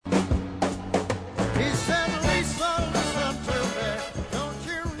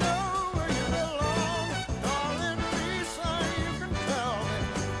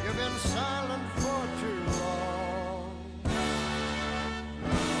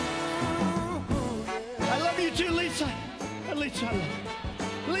it to you, Lisa. Lisa, I love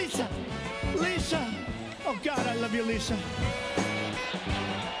you. Lisa. Lisa. Oh, God, I love you, Lisa.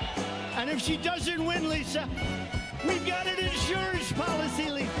 And if she doesn't win, Lisa, we've got an insurance policy,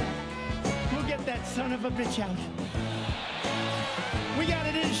 Lisa. We'll get that son of a bitch out. We got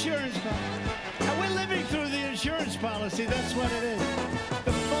an insurance policy. And we're living through the insurance policy. That's what it is.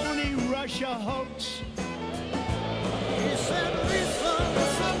 The phony Russia hoax. He said, Lisa,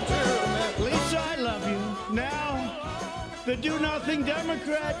 listen to me. Lisa, I love you. Now, the do-nothing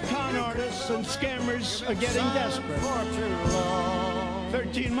Democrat con artists and scammers are getting desperate. For too long.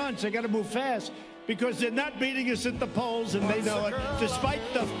 13 months, I got to move fast because they're not beating us at the polls, and they know it. Despite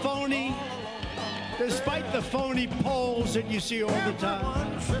the phony polls that you see all the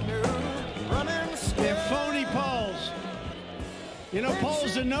time. They're phony polls. You know,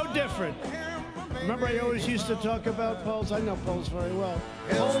 polls are no different. Remember, I always used to talk about polls. I know polls very well.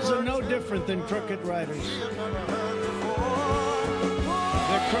 Polls are no different than crooked writers.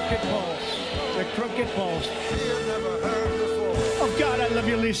 They're crooked polls. They're crooked polls. Oh, God, I love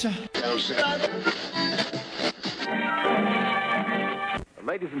you, Lisa.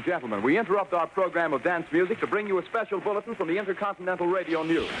 Ladies and gentlemen, we interrupt our program of dance music to bring you a special bulletin from the Intercontinental Radio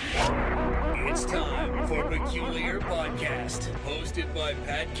News. It's time for Peculiar Podcast, hosted by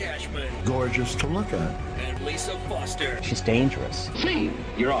Pat Cashman. Gorgeous to look at. And Lisa Foster. She's dangerous. See,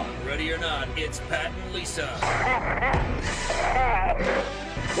 you're on. Ready or not, it's Pat and Lisa.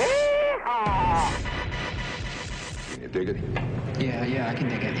 Can you dig it? Yeah, I can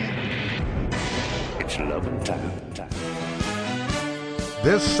dig it, yeah. It's loving time.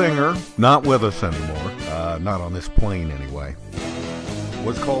 This singer, not with us anymore, not on this plane anyway,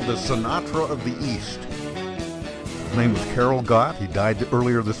 was called the Sinatra of the East. His name was Carol Gott. He died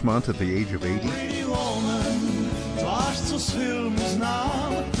earlier this month at the age of 80. Pretty woman, dwars zu film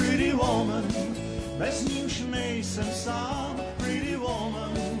znam, pretty woman, bez niż nejsem sam, pretty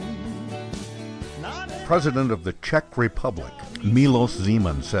woman. President of the Czech Republic, Milos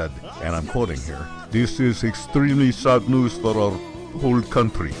Zeman, said, and I'm quoting here, "This is extremely sad news for our whole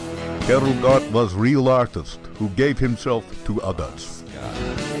country. Carol Gott was real artist who gave himself to others."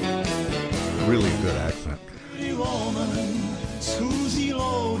 Really good accent. Pretty woman, Susie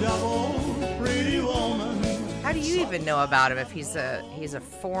Lodavo, pretty woman. How do you even know about him if he's a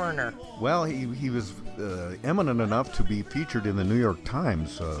foreigner? Well, he was eminent enough to be featured in the New York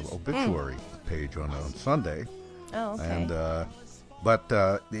Times obituary page on Sunday. Oh, okay. And but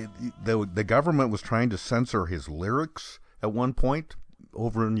the government was trying to censor his lyrics at one point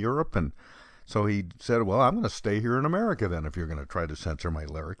over in Europe, and so he said, well, I'm going to stay here in America then if you're going to try to censor my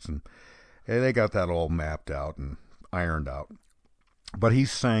lyrics, and they got that all mapped out and ironed out. But he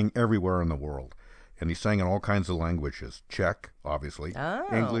sang everywhere in the world, and he sang in all kinds of languages. Czech, obviously,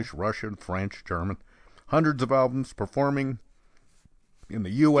 English, Russian, French, German, hundreds of albums, performing in the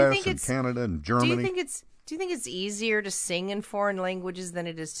U.S. and Canada and Germany. Do you think it's easier to sing in foreign languages than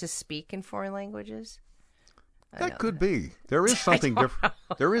it is to speak in foreign languages? That could be. There is something different.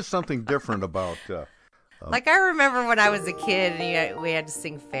 There is something different about. Like I remember when I was a kid, and we had to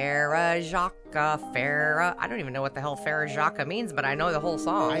sing Farah Jacques, Farah. I don't even know what the hell Farah Jacques means, but I know the whole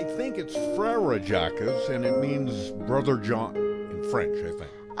song. I think it's Frère Jacques, and it means Brother John in French, I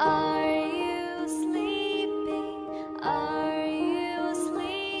think. Are you sleeping? Are you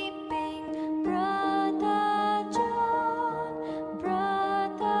sleeping, Brother John?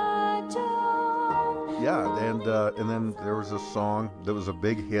 Brother John. Yeah, and then there was a song that was a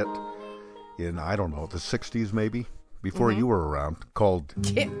big hit in, I don't know, the 60s maybe, before you were around, called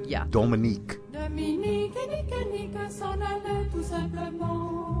Yeah. Dominique. Dominique, Nique, s'en allait tout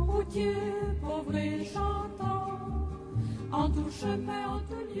simplement, routier, pauvre et chantant. En tout chemin, en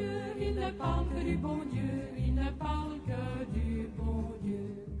tout lieu, il ne parle que du bon Dieu, il ne parle que du bon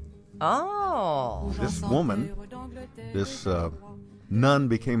Dieu. Oh. This woman, this nun,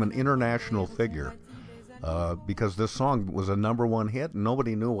 became an international figure because this song was a #1 hit.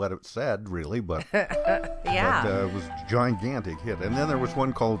 Nobody knew what it said, really, but, Yeah. but it was a gigantic hit. And then there was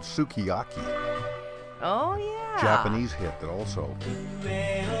one called Sukiyaki, Oh, yeah. Japanese hit that also.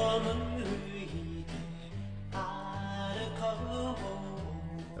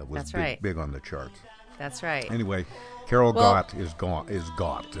 That was That's right. big on the charts. That's right. Anyway, Carol Well- Gott is Gott.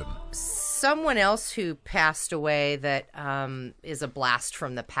 And Someone else who passed away that is a blast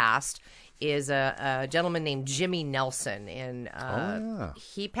from the past is a gentleman named Jimmy Nelson, and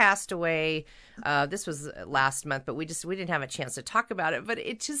he passed away. This was last month, but we didn't have a chance to talk about it. But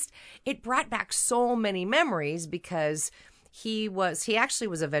it brought back so many memories because he actually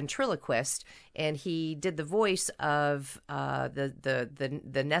was a ventriloquist, and he did the voice of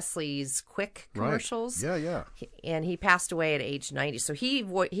the Nestle's Quick commercials. Right. Yeah. And he passed away at age 90. So he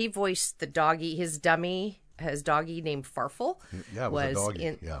voiced the doggy, his doggy named Farfel. Yeah, it was a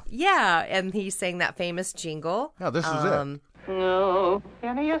doggy. Yeah, and he sang that famous jingle. Yeah, this is it. No,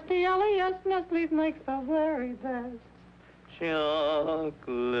 N-E-S-T-L-E-S, Nestle's makes the very best chocolate.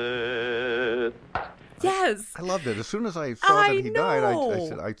 Yes. I loved it. As soon as I saw that he died,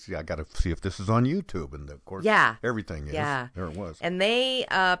 I said, I got to see if this is on YouTube. And, of course, everything is. Yeah. There it was. And they,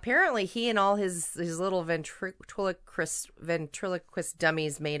 apparently, he and all his little ventriloquist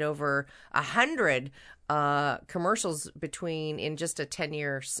dummies made over 100 commercials in just a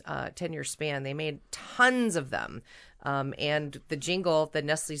 10-year span. They made tons of them. And the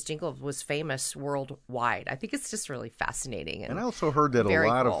Nestle's jingle was famous worldwide. I think it's just really fascinating. And I also heard that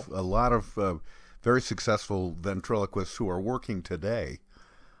a lot of very successful ventriloquists who are working today,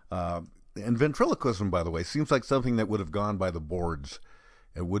 and ventriloquism, by the way, seems like something that would have gone by the boards.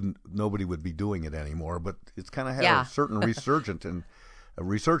 Nobody would be doing it anymore. But it's kind of had a certain resurgence,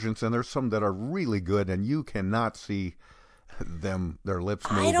 and there's some that are really good, and you cannot see their lips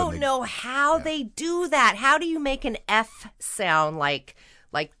move. I don't know how they do that. How do you make an F sound like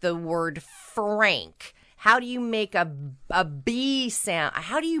the word Frank? How do you make a B sound?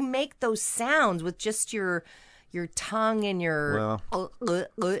 How do you make those sounds with just your tongue and your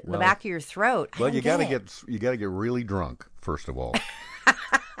the back of your throat? Well, you got to get really drunk first of all.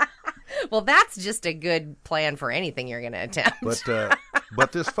 Well, that's just a good plan for anything you're going to attempt.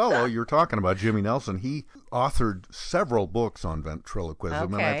 But this fellow you're talking about, Jimmy Nelson, he authored several books on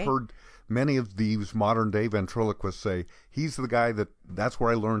ventriloquism, and I've heard many of these modern-day ventriloquists say he's the guy that's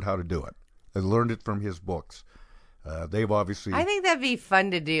where I learned how to do it. I learned it from his books. They've obviously... I think that'd be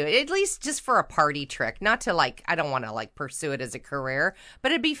fun to do, at least just for a party trick. Not to, I don't want to, pursue it as a career,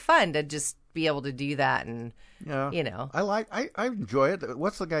 but it'd be fun to just be able to do that and, you know. I enjoy it.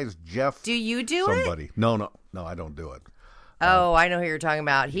 What's the guy's Jeff? Do you do somebody? No, I don't do it. Oh, I know who you're talking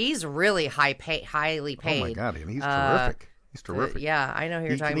about. He's really highly paid. Oh, my God, and he's terrific. He's terrific. Yeah, I know who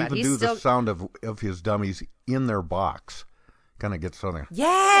you're talking about. He can even do the sound of his dummies in their box. Kind of gets something.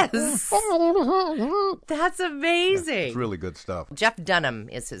 Yes! That's amazing. Yeah, it's really good stuff. Jeff Dunham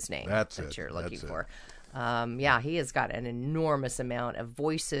is his name. That you're looking for. He has got an enormous amount of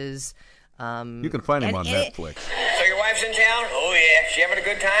voices. You can find him on Netflix. So your wife's in town? Oh, yeah. She having a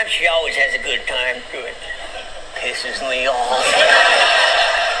good time? She always has a good time. Good. Pisses me off.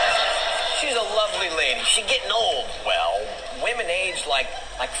 She's a lovely lady. She's getting old. Well, women age like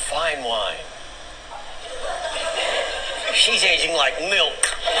fine wine. She's aging like milk.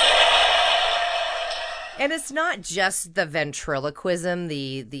 And it's not just the ventriloquism,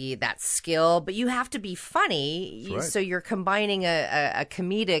 that skill, but you have to be funny. Right. So you're combining a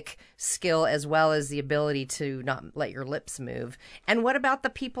comedic skill as well as the ability to not let your lips move. And what about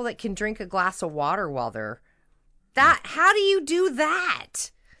the people that can drink a glass of water while they're... How do you do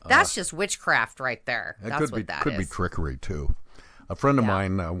that? That's just witchcraft right there. That's what that is. Could be trickery, too. A friend of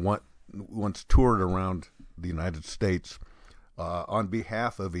mine once toured around the United States on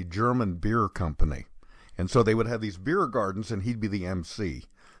behalf of a German beer company. And so they would have these beer gardens, and he'd be the MC.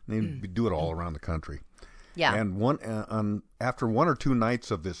 And they'd do it all around the country. Yeah. And after one or two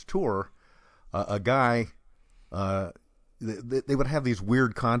nights of this tour, a guy, they would have these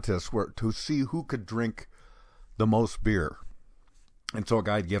weird contests to see who could drink the most beer. And so a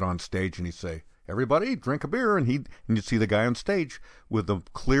guy'd get on stage and he'd say, "Everybody drink a beer," and you'd see the guy on stage with a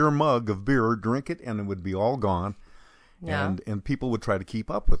clear mug of beer, drink it, and it would be all gone. Yeah. And people would try to keep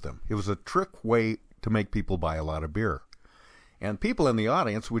up with him. It was a trick way to make people buy a lot of beer. And people in the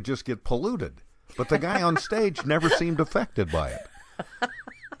audience would just get polluted. But the guy on stage never seemed affected by it.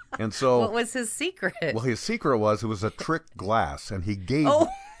 And so, what was his secret? Well, his secret was it was a trick glass, and he gave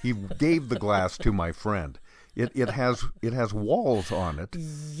the glass to my friend. It has walls on it.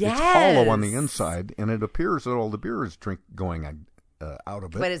 Yes. It's hollow on the inside, and it appears that all the beer is going out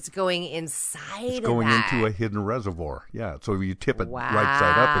of it. But it's going inside. It's going into a hidden reservoir. Yeah, so you tip it right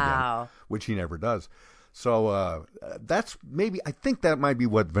side up again, which he never does. So that's I think that might be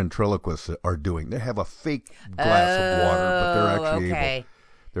what ventriloquists are doing. They have a fake glass of water, but they're actually able.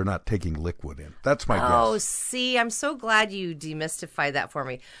 They're not taking liquid in. That's my guess. Oh, see, I'm so glad you demystified that for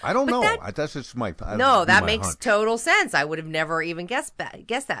me. I don't know. That's just my that makes hunch. Total sense. I would have never even guessed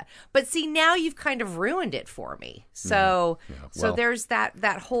that. But see, now you've kind of ruined it for me. So, so there's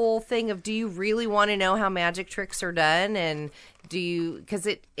that whole thing of, do you really want to know how magic tricks are done? And because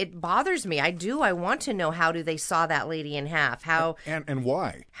it bothers me. I want to know, how do they saw that lady in half? How and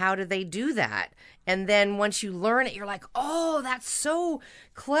why? How do they do that? And then once you learn it, you're like, oh, that's so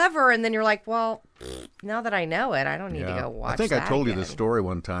clever. And then you're like, well, now that I know it, I don't need to go watch. I think that I told again. you this story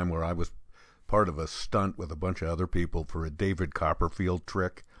one time where I was part of a stunt with a bunch of other people for a David Copperfield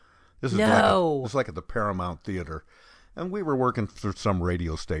trick. This is like at the Paramount Theater. And we were working for some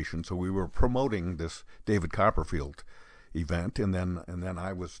radio station, so we were promoting this David Copperfield event, and then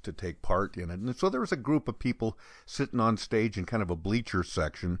I was to take part in it. And so there was a group of people sitting on stage in kind of a bleacher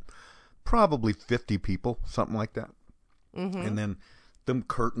section, probably 50 people, something like that. Mm-hmm. And then the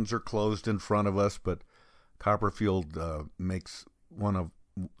curtains are closed in front of us, but Copperfield makes one of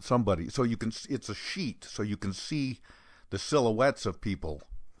somebody, so you can, it's a sheet, so you can see the silhouettes of people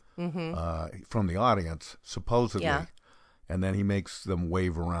from the audience, supposedly. Yeah. And then he makes them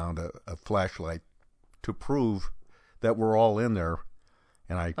wave around a flashlight to prove that we're all in there.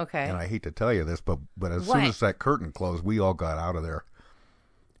 And I hate to tell you this, but as soon as that curtain closed, we all got out of there.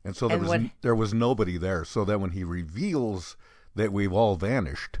 And so there was nobody there. So then when he reveals that we've all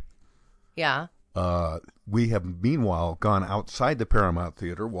vanished, we have meanwhile gone outside the Paramount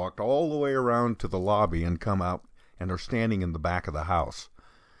Theater, walked all the way around to the lobby, and come out and are standing in the back of the house.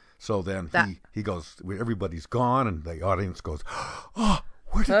 So then he goes, everybody's gone, and the audience goes, oh,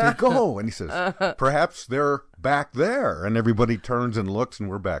 where did they go? And he says, perhaps they're back there. And everybody turns and looks, and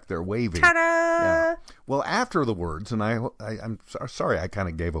we're back there waving. Ta-da! Yeah. Well, after the words, and I'm sorry I kind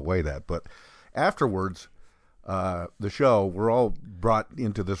of gave away that, but afterwards, the show, we're all brought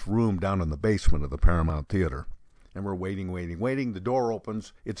into this room down in the basement of the Paramount Theater. And we're waiting. The door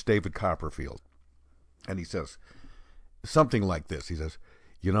opens. It's David Copperfield. And he says something like this. He says,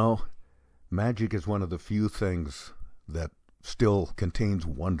 you know, magic is one of the few things that still contains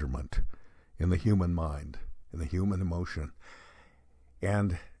wonderment in the human mind, in the human emotion.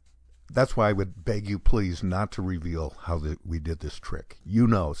 And that's why I would beg you, please, not to reveal how we did this trick. You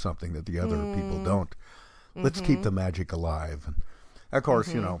know something that the other people don't. Let's keep the magic alive. And of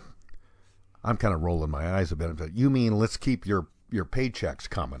course, you know, I'm kind of rolling my eyes a bit. You mean let's keep your paychecks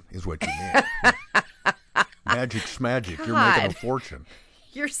coming, is what you mean. Magic's magic. God. You're making a fortune.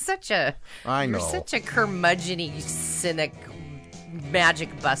 You're such a You're such a curmudgeon-y, cynic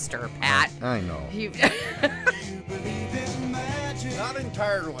magic buster, Pat. I know. You believe in magic. Not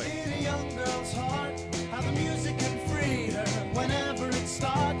entirely. In a young girl's heart, how the music can free her whenever it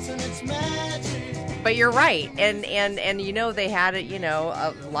starts, and it's magic. But you're right, and you know, they had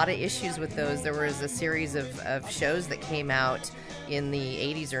a lot of issues with those. There was a series of shows that came out in the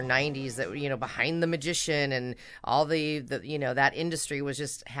 80s or 90s that, you know, Behind the Magician, and all the you know, that industry was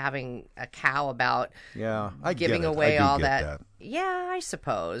just having a cow about giving away all that. Yeah, I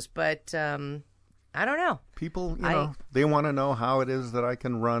suppose, but I don't know. People, you know, they want to know how it is that I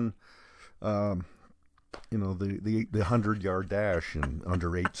can run, you know, the 100-yard dash in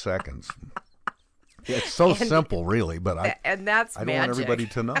under 8 seconds. It's so simple, really, but I don't want everybody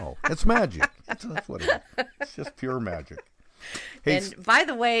to know. It's magic. That's what it is. It's just pure magic. Hey, and by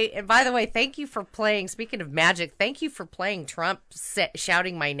the way, thank you for playing. Speaking of magic, thank you for playing Trump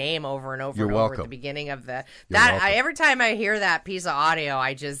shouting my name over and over You're and welcome. over at the beginning of every time I hear that piece of audio,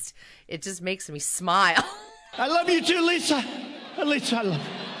 it just makes me smile. I love you too, Lisa. Lisa, I love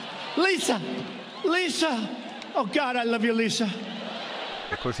you. Lisa. Oh God, I love you, Lisa.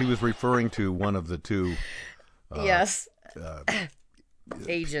 Of course, he was referring to one of the two agents,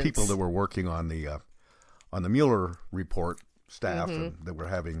 people that were working on the Mueller report staff, and that were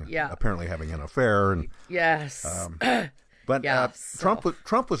apparently having an affair. And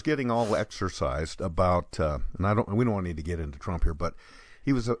Trump was getting all exercised about, and we don't need to get into Trump here, but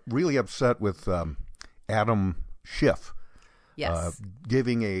he was really upset with Adam Schiff,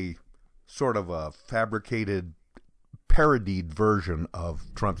 giving a sort of a fabricated, parodied version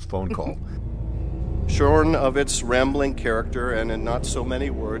of Trump's phone call. Shorn of its rambling character and in not so many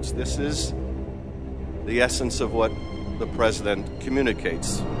words, this is the essence of what the president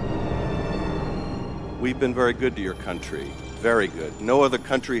communicates. We've been very good to your country, very good. No other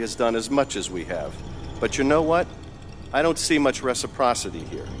country has done as much as we have. But you know what? I don't see much reciprocity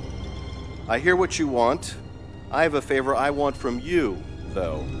here. I hear what you want. I have a favor I want from you,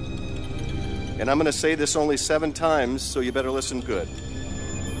 though. And I'm going to say this only 7 times, so you better listen good.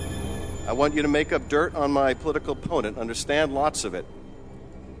 I want you to make up dirt on my political opponent, understand lots of it.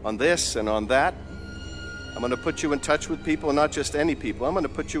 On this and on that. I'm going to put you in touch with people, and not just any people. I'm going to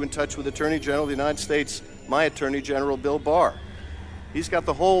put you in touch with Attorney General of the United States, my Attorney General, Bill Barr. He's got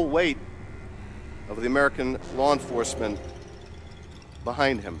the whole weight of the American law enforcement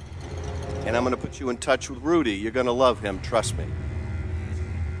behind him. And I'm going to put you in touch with Rudy. You're going to love him, trust me.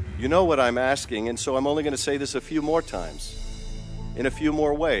 You know what I'm asking, and so I'm only going to say this a few more times, in a few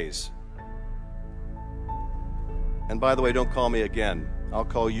more ways. And by the way, don't call me again. I'll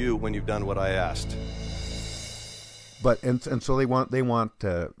call you when you've done what I asked. But and so they want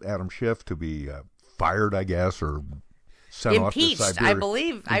Adam Schiff to be fired, I guess, or sent impeached. Off to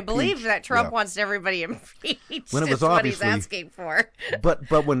Siberia. I believe that Trump wants everybody impeached. When it was That's what he's obviously asking for.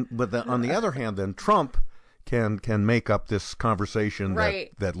 but on the other hand, then Trump can make up this conversation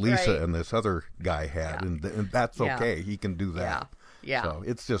that Lisa and this other guy had, and that's okay. He can do that. Yeah. So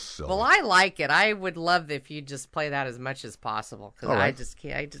it's just silly. Well, I like it. I would love if you just play that as much as possible, because I just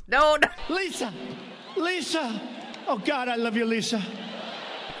can't. No. Lisa. Oh God, I love you, Lisa.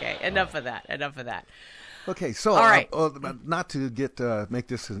 Okay, enough of that. Okay, so all right. Not to make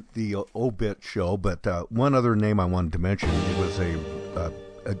this the obit show, but one other name I wanted to mention. It was a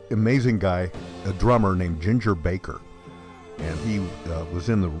amazing guy, a drummer named Ginger Baker, and he was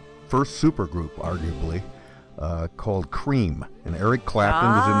in the first supergroup, arguably, called Cream, and Eric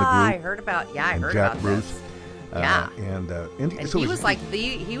Clapton was in the group. I heard about Jack Bruce. this. Yeah, and so he was like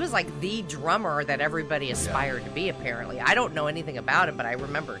the drummer that everybody aspired to be. Apparently, I don't know anything about him, but I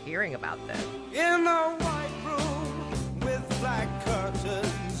remember hearing about them. In a white room with black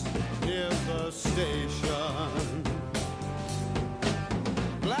curtains near the station.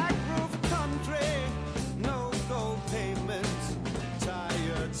 Black roof country, no gold pavements,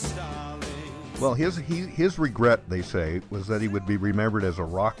 tired starlings. Well, his regret, they say, was that he would be remembered as a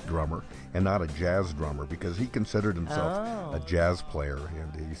rock drummer and not a jazz drummer, because he considered himself a jazz player,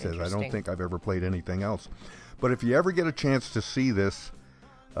 and he says, I don't think I've ever played anything else. But if you ever get a chance to see this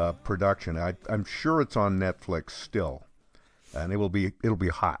production, I'm sure it's on Netflix still, and it'll be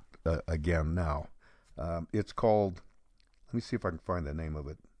hot again now. It's called, let me see if I can find the name of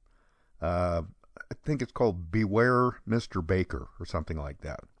it. I think it's called Beware Mr. Baker or something like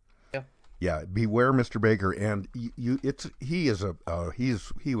that. Yeah, Beware Mr. Baker, and he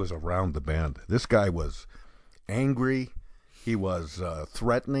was around the bend. This guy was angry, he was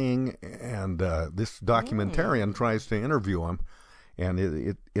threatening, and this documentarian tries to interview him, and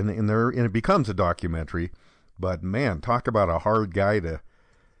it becomes a documentary. But man, talk about a hard guy to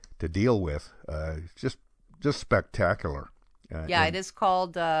deal with. Just spectacular. It is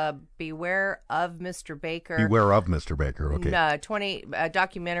called Beware of Mr. Baker. Beware of Mr. Baker, okay. A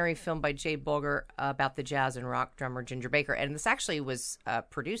documentary filmed by Jay Bulger about the jazz and rock drummer Ginger Baker. And this actually was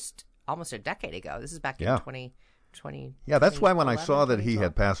produced almost a decade ago. This is back in 2020. Yeah, that's why when I saw that he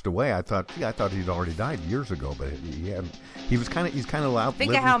had passed away, I thought he'd already died years ago, but he's kind of out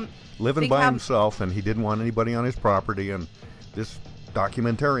living by himself, and he didn't want anybody on his property, and this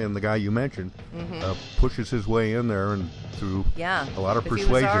documentarian, the guy you mentioned, pushes his way in there, and through a lot of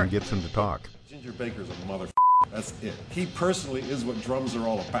persuasion gets him to talk. Ginger Baker's a mother. That's it. He personally is what drums are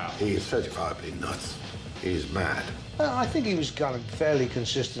all about. He is certifiably nuts. He's mad. I think he was kind of fairly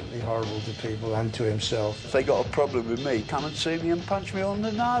consistently horrible to people and to himself. If they got a problem with me, come and sue me and punch me on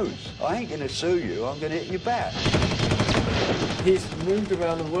the nose. I ain't going to sue you, I'm going to hit you back. He's moved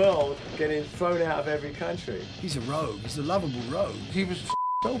around the world, getting thrown out of every country. He's a rogue. He's a lovable rogue. He was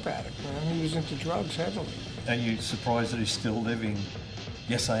a dope addict, man. He was into drugs heavily. Are you surprised that he's still living?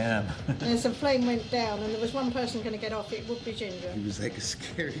 Yes, I am. As the flame went down and there was one person going to get off, it would be Ginger. He was like a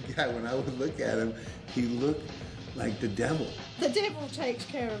scary guy. When I would look at him, he looked like the devil. The devil takes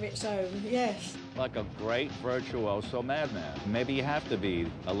care of its own, yes. Like a great virtuoso madman. Maybe you have to be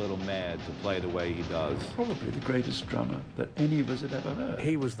a little mad to play the way he does. Probably the greatest drummer that any of us had ever heard.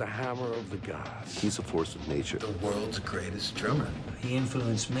 He was the hammer of the gods. He's a force of nature. The world's greatest drummer. He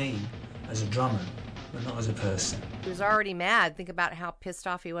influenced me as a drummer, but not as a person. He was already mad. Think about how pissed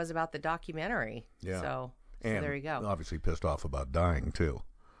off he was about the documentary. Yeah. So and there you go. Obviously pissed off about dying, too.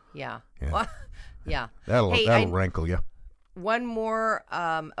 Yeah. Yeah. Yeah. That'll rankle you. One more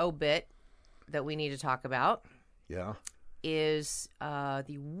obit that we need to talk about is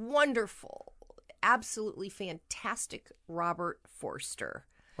the wonderful, absolutely fantastic Robert Forster.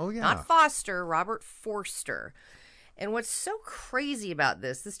 Oh, yeah. Not Foster, Robert Forster. And what's so crazy about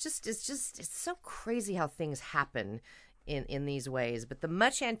this, it's so crazy how things happen in these ways. But the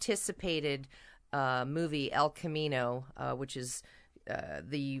much anticipated movie El Camino, which is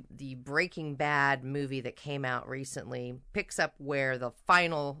the Breaking Bad movie that came out recently, picks up where the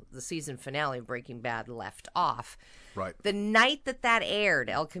season finale of Breaking Bad left off. Right. The night that aired,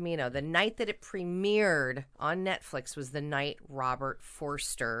 El Camino, the night that it premiered on Netflix was the night Robert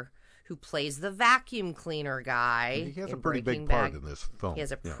Forster, who plays the vacuum cleaner guy. He has a pretty big part in this film. He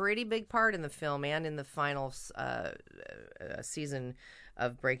has a pretty big part in the film and in the final season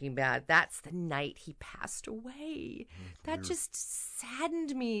of Breaking Bad. That's the night he passed away. That just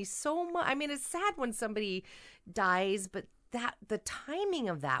saddened me so much. I mean, it's sad when somebody dies, but the timing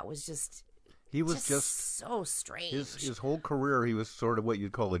of that was just so strange. His whole career, he was sort of what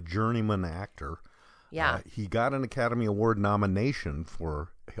you'd call a journeyman actor. Yeah. He got an Academy Award nomination for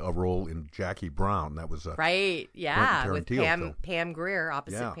a role in Jackie Brown. That was a right, yeah, with film. Pam Grier,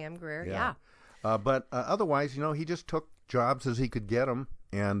 opposite Pam Grier, yeah. But otherwise, he just took jobs as he could get them.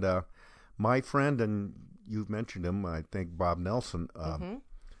 And my friend, and you've mentioned him, I think, Bob Nelson,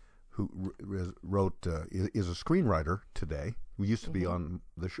 who wrote, is a screenwriter today, who used to be on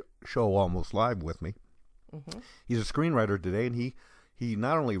the show Almost Live with me. He's a screenwriter today, and he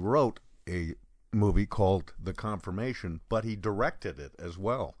not only wrote a movie called The Confirmation, but he directed it as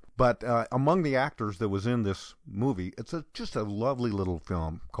well. But among the actors that was in this movie, it's just a lovely little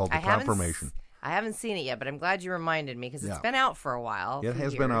film called The Confirmation. I haven't seen it yet, but I'm glad you reminded me because it's been out for a while. It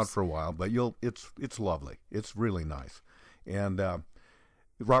has been out for a while, but it's lovely. It's really nice. And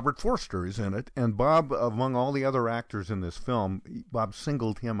Robert Forster is in it, and Bob, among all the other actors in this film, Bob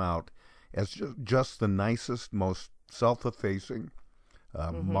singled him out as just the nicest, most self-effacing,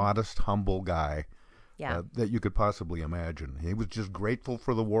 modest, humble guy that you could possibly imagine. He was just grateful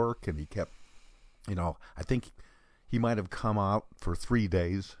for the work, and he kept, I think he might have come out for 3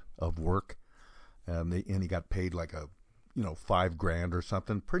 days of work, and he got paid like $5,000 or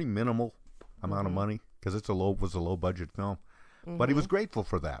something, pretty minimal amount of money because it was a low budget film. But he was grateful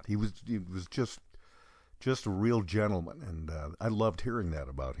for that. He was just a real gentleman, and I loved hearing that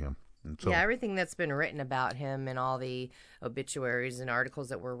about him. And so, everything that's been written about him and all the obituaries and articles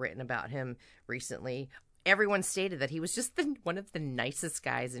that were written about him recently, everyone stated that he was just one of the nicest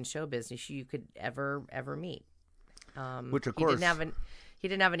guys in show business you could ever meet. Which, of course, he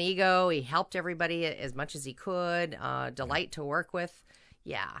didn't have an ego. He helped everybody as much as he could. Delight to work with.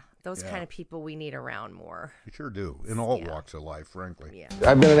 Yeah, those kind of people we need around more. You sure do, in all walks of life, frankly. Yeah.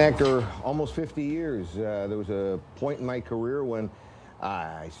 I've been an actor almost 50 years. There was a point in my career when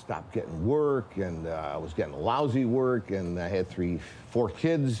I stopped getting work, and I was getting lousy work, and I had 4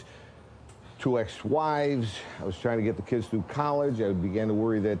 kids, 2 ex-wives. I was trying to get the kids through college. I began to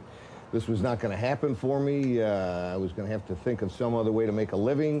worry that this was not going to happen for me. I was going to have to think of some other way to make a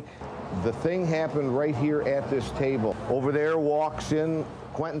living. The thing happened right here at this table. Over there walks in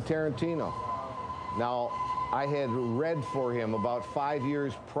Quentin Tarantino. Now, I had read for him about 5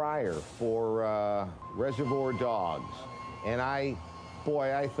 years prior for Reservoir Dogs, and I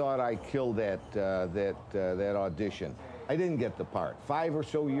thought I killed that audition. I didn't get the part. 5 or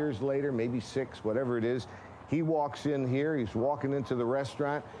so years later, maybe 6, whatever it is, he walks in here. He's walking into the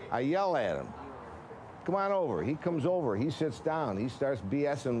restaurant. I yell at him, "Come on over." He comes over. He sits down. He starts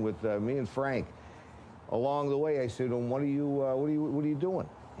BSing with me and Frank. Along the way, I said to him, "What are you doing?"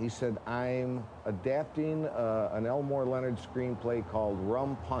 He said, "I'm adapting an Elmore Leonard screenplay called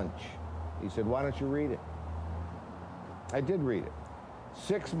Rum Punch." He said, "Why don't you read it?" I did read it.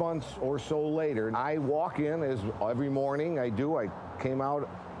 6 months or so later, I walk in, as every morning I do. I came out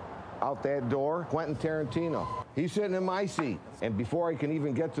that door, Quentin Tarantino. He's sitting in my seat. And before I can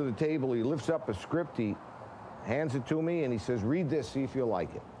even get to the table, he lifts up a script, he hands it to me, and he says, "Read this, see if you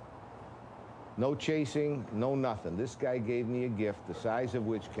like it." No chasing, no nothing. This guy gave me a gift, the size of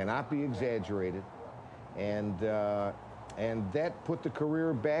which cannot be exaggerated. And that put the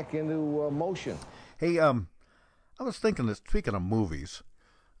career back into motion. Hey, I was thinking that, speaking of movies,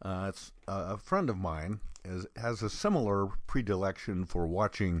 it's a friend of mine has a similar predilection for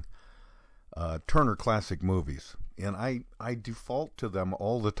watching Turner Classic Movies, and I default to them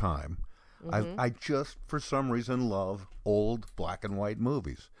all the time. I just, for some reason, love old black and white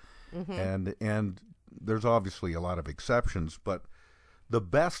movies, and there's obviously a lot of exceptions, but the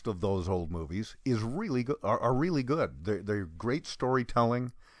best of those old movies is really good. Are really good. They're great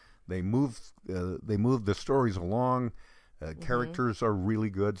storytelling. They move the stories along. Characters are really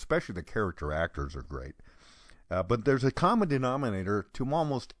good, especially the character actors are great. But there's a common denominator to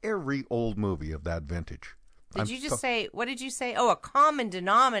almost every old movie of that vintage. Did you just say, what did you say? Oh, a common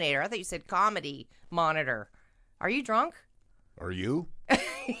denominator. I thought you said comedy monitor. Are you drunk? Are you?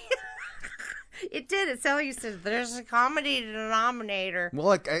 It did. It sounded like you said, there's a comedy denominator.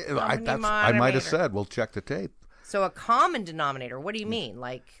 Well, I might have said, we'll check the tape. So a common denominator, what do you mean?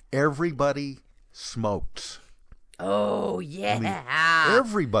 Like everybody smokes. Oh, yeah. I mean,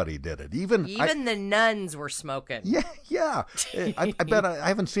 everybody did it. Even the nuns were smoking. Yeah. I bet I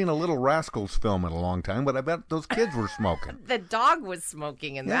haven't seen a Little Rascals film in a long time, but I bet those kids were smoking. The dog was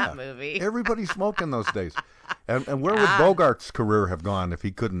smoking in that movie. Everybody smoked in those days. And where would Bogart's career have gone if he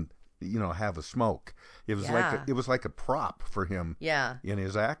couldn't have a smoke. It was like a prop for him. Yeah. In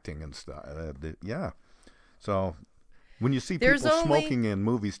his acting and stuff. Yeah. So when you see people smoking in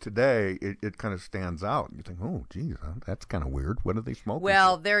movies today, it kind of stands out. You think, oh, geez, that's kind of weird. What are they smoking?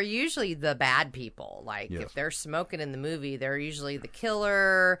 Well, they're usually the bad people. Like, if they're smoking in the movie, they're usually the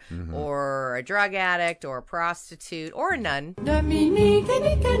killer or a drug addict or a prostitute or a nun. One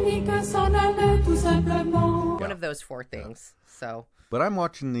of those four things. So. But I'm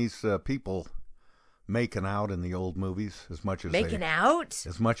watching these people making out in the old movies as much as making out?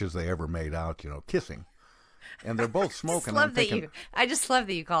 As much as they ever made out, Kissing. And they're both smoking. I just love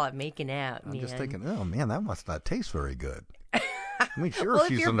that you call it making out. I'm just thinking, oh man, that must not taste very good. I mean, sure, well,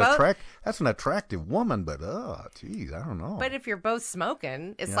 she's that's an attractive woman, but geez, I don't know. But if you're both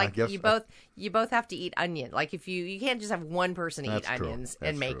smoking, it's like you both have to eat onion. Like if you can't just have one person eat onions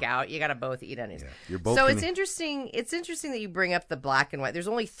and make out. You got to both eat onions. Yeah, you're both it's interesting. It's interesting that you bring up the black and white. There's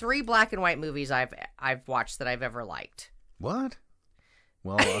only 3 black and white movies I've watched that I've ever liked. What?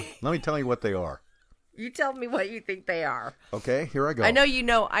 Well, let me tell you what they are. You tell me what you think they are. Okay, here I go. I know you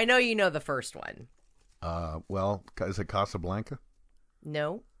know the first one. Well, is it Casablanca?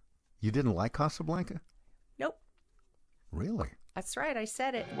 No. You didn't like Casablanca? Nope. Really? That's right, I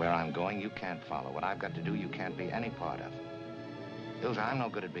said it. Where I'm going, you can't follow. What I've got to do, you can't be any part of. Ilsa, I'm no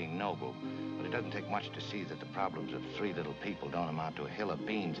good at being noble, but it doesn't take much to see that the problems of 3 little people don't amount to a hill of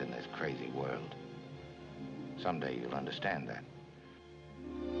beans in this crazy world. Someday you'll understand that.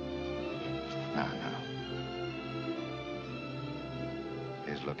 No.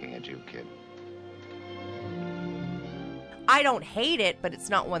 He's looking at you, kid. I don't hate it, but it's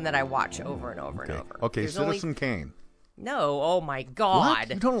not one that I watch over and over and over. Okay, Citizen Kane. No, oh my God. What?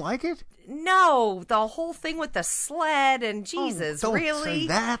 You don't like it? No, the whole thing with the sled and Jesus, don't really? Say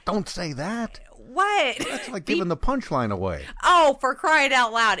that. Don't say that. What? That's like giving the punchline away. Oh, for crying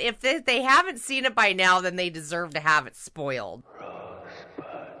out loud. If they haven't seen it by now, then they deserve to have it spoiled.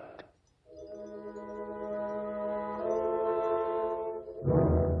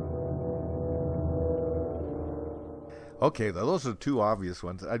 Okay, those are 2 obvious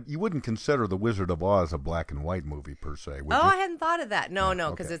ones. You wouldn't consider The Wizard of Oz a black and white movie per se, would you? I hadn't thought of that. No,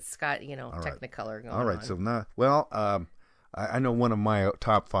 because it's got, Technicolor going on. All right, so now, I know one of my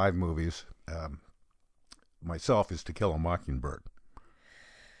top 5 movies myself is To Kill a Mockingbird.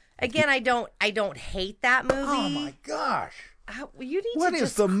 Again, I don't hate that movie. Oh my gosh. What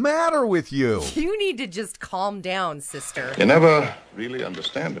is the matter with you? You need to just calm down, sister. You never really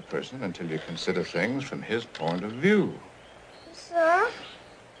understand a person until you consider things from his point of view. Sir?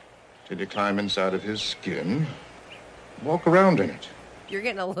 Till you climb inside of his skin, walk around in it. You're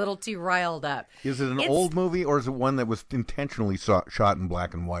getting a little too riled up. Is it an old movie, or is it one that was intentionally shot in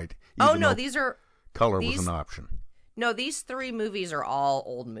black and white? Oh, no, these are... Color was an option. No, these 3 movies are all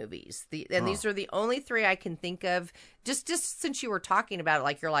old movies. These are the only 3 I can think of. Just since you were talking about it,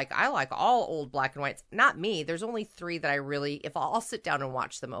 like you're like, I like all old black and whites. Not me. There's only 3 that I really, if I'll sit down and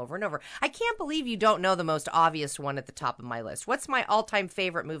watch them over and over. I can't believe you don't know the most obvious one at the top of my list. What's my all-time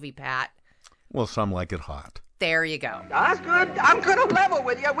favorite movie, Pat? Well, Some Like It Hot. There you go. That's good. I'm going to level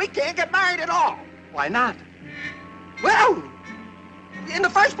with you. We can't get married at all. Why not? Well, in the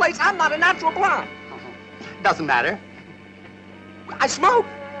first place, I'm not a natural blonde. Doesn't matter. I smoke.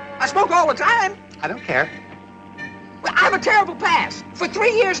 I smoke all the time. I don't care. Well, I have a terrible past. For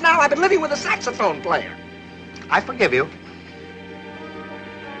 3 years now, I've been living with a saxophone player. I forgive you.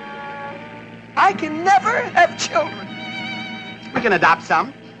 I can never have children. We can adopt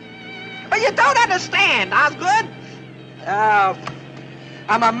some. But you don't understand, Osgood.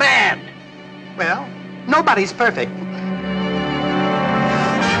 I'm a man. Well, nobody's perfect.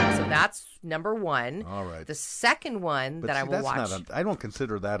 So that's number 1. All right. The second one I will watch. I don't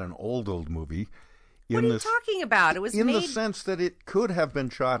consider that an old movie. What are you talking about? It was in made... the sense that it could have been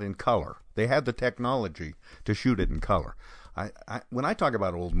shot in color. They had the technology to shoot it in color. When I talk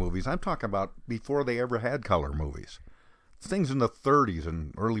about old movies, I'm talking about before they ever had color movies. Things in the 30s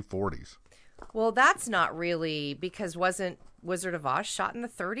and early 40s. Well, that's not really, because wasn't Wizard of Oz shot in the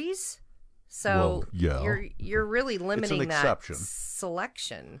 30s? So you're really limiting that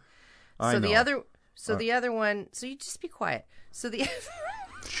selection. I know. The other one. So you just be quiet. So the.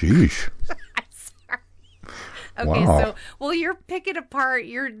 Sheesh. I'm sorry. Okay, wow. So you're picking apart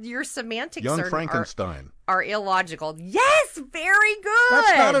your semantics. Young Frankenstein are illogical. Yes, very good.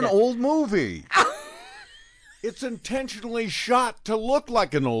 That's not an old movie. It's intentionally shot to look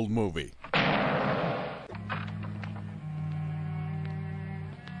like an old movie.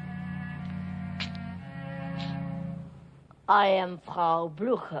 I am Frau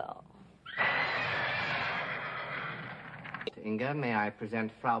Blucher. Inga, may I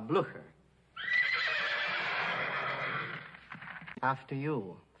present Frau Blucher? After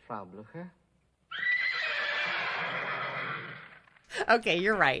you, Frau Blucher. Okay,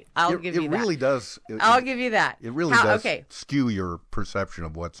 you're right. I'll give you that. It really does. I'll give you that. It really does skew your perception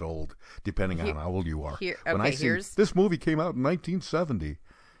of what's old, depending on how old you are. When I see this movie came out in 1970.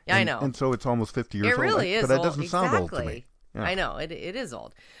 Yeah, I know. And so it's almost 50 years old. It really is But old. that doesn't sound old to me. Yeah. I know. It is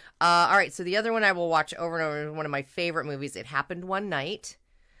old. All right, so the other one I will watch over and over, one of my favorite movies, It Happened One Night.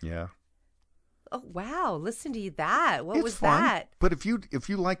 Yeah. Oh, wow. Listen to that. What was fun, that? But if you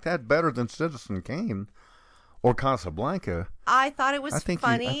like that better than Citizen Kane or Casablanca, I thought it was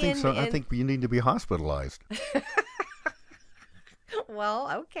funny. I think you need to be hospitalized.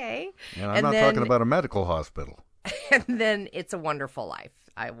 Well, okay. And I'm not talking about a medical hospital. And then It's a Wonderful Life.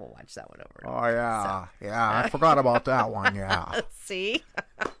 I will watch that one over. Oh, yeah. So. Yeah, I forgot about that one, yeah. See?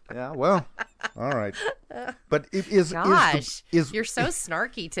 Yeah, well, all right. But you're so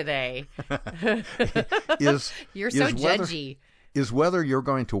snarky today. You're so judgy. Is whether you're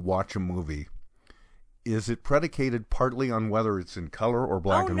going to watch a movie, is it predicated partly on whether it's in color or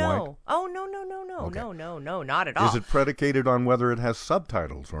black and white? Oh, no. Okay. No, not at all. Is it predicated on whether it has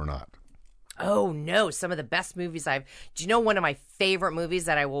subtitles or not? Oh, no. Some of the best movies do you know one of my favorite movies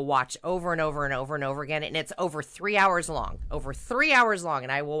that I will watch over and over and over and over again? And it's over 3 hours long. Over 3 hours long.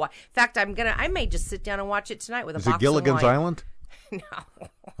 And I will watch. In fact, I may just sit down and watch it tonight with a box of wine. Is it Gilligan's Island? No.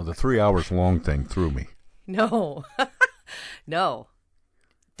 Well, the 3 hours long thing threw me. No. No.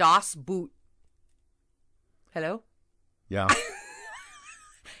 Das Boot. Hello? Yeah.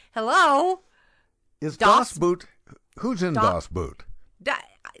 Hello? Is Das Boot? Who's in Das Boot?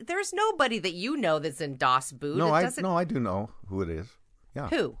 There's nobody that you know that's in Das Boot. No, I do know who it is. Yeah.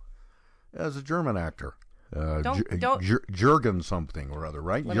 Who? As a German actor. Don't Jürgen something or other,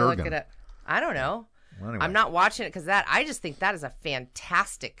 right? Let me look it up. I don't know. Well, anyway. I'm not watching it because I just think that is a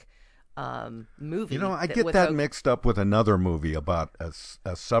fantastic movie. You know, I get that mixed up with another movie about a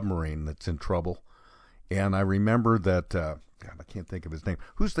submarine that's in trouble. And I remember that, God, I can't think of his name.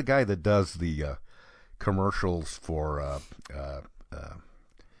 Who's the guy that does the commercials for, I'm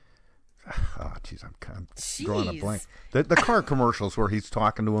drawing a blank. The car commercials where he's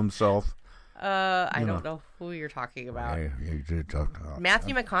talking to himself. I don't know who you're talking about.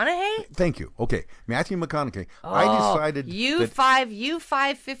 Matthew McConaughey? Thank you. Okay, Matthew McConaughey. Oh, I decided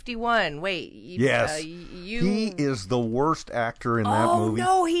U551. Wait. Yes. He is the worst actor in that movie. Oh,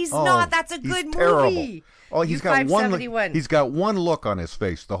 no, he's not. That's a good movie. Terrible. Oh, he's got one look on his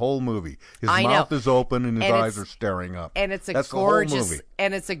face the whole movie. His mouth is open and his eyes are staring up. And it's That's the whole movie.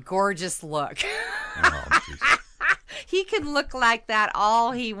 And it's a gorgeous look. Oh, geez. He can look like that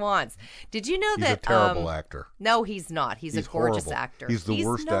all he wants. Did you know that he's a terrible actor? No, he's not. He's a gorgeous horrible. actor. He's the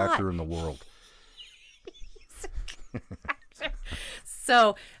worst actor in the world.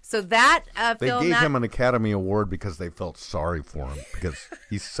 So that they film gave him an Academy Award because they felt sorry for him because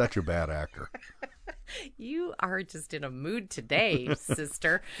he's such a bad actor. You are just in a mood today,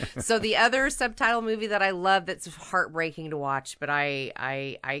 sister. So the other subtitle movie that I love that's heartbreaking to watch, but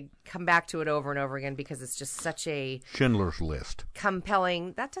I come back to it over and over again because it's just such a Schindler's List.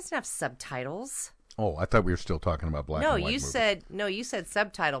 Compelling. That doesn't have subtitles. Oh, I thought we were still talking about black and white movies. You said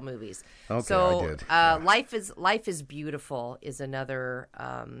subtitle movies. Okay, so, I did. Life is Beautiful is another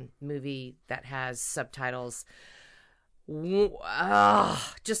movie that has subtitles.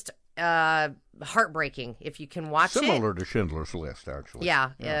 Just heartbreaking if you can watch Similar to Schindler's List, actually.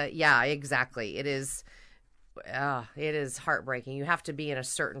 Yeah, exactly. It is heartbreaking. You have to be in a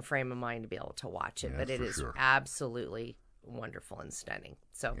certain frame of mind to be able to watch it, but it is absolutely wonderful and stunning.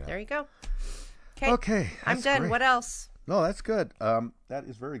 So there you go. Okay, I'm done. Great. What else? No, that's good. That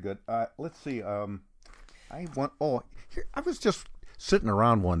is very good. Let's see. I was just sitting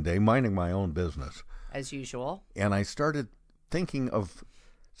around one day minding my own business, as usual, and I started thinking of.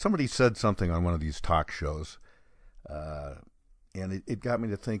 Somebody said something on one of these talk shows, and it got me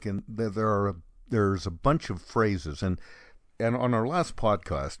to thinking that there's a bunch of phrases, and on our last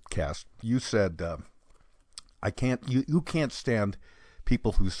podcast, you said you can't stand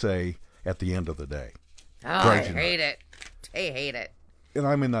people who say at the end of the day. Oh, I hate it. I hate it. And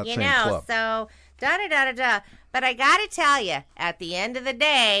I'm in that same club. So da-da-da-da-da. But I got to tell you, at the end of the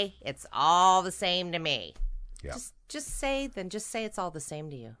day, it's all the same to me. Yeah. Just say it's all the same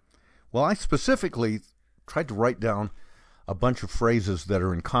to you. Well, I specifically tried to write down a bunch of phrases that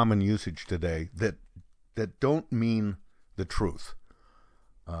are in common usage today that don't mean the truth.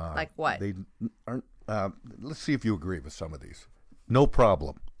 Like what? They aren't. Let's see if you agree with some of these. No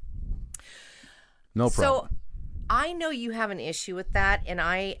problem. No problem. So I know you have an issue with that,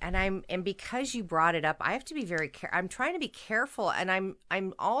 and because you brought it up, I have to be very careful. I'm trying to be careful, and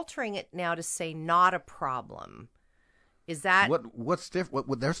I'm altering it now to say not a problem. Is that what's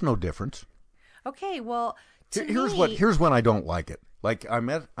different? There's no difference. Okay, well, here's when I don't like it. Like I'm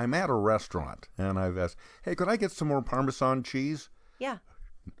at a restaurant and I've asked, "Hey, could I get some more Parmesan cheese?" Yeah.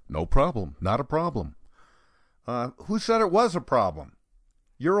 No problem. Not a problem. Who said it was a problem?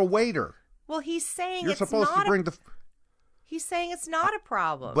 You're a waiter. Well, he's saying you're supposed to bring the. He's saying it's not a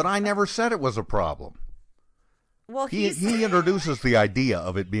problem. But I never said it was a problem. Well, he introduces the idea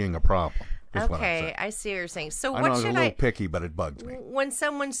of it being a problem. Okay, I see what you're saying. So I know I'm a little picky, but it bugs me. When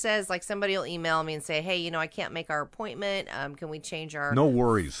someone says, like, somebody will email me and say, "Hey, I can't make our appointment. Can we change our?" No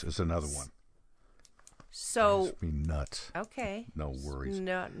worries is another one. So drives me nuts. Okay. No worries.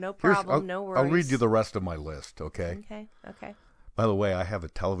 No problem. No worries. I'll read you the rest of my list. Okay. Okay. By the way, I have a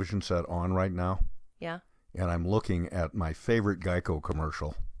television set on right now. Yeah. And I'm looking at my favorite Geico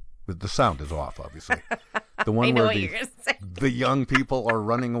commercial. The sound is off, obviously. The one where the young people are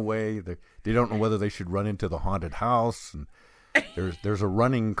running away. They don't know whether they should run into the haunted house. And there's a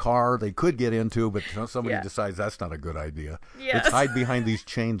running car they could get into, but somebody decides that's not a good idea. Yes. Let's hide behind these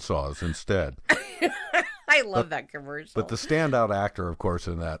chainsaws instead. I love that commercial. But the standout actor, of course,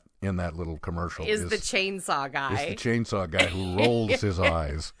 in that little commercial is the chainsaw guy. Is the chainsaw guy who rolls his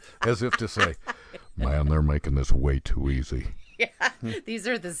eyes as if to say, "Man, they're making this way too easy." Yeah, these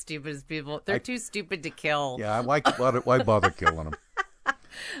are the stupidest people. They're too stupid to kill. Yeah, why bother killing them?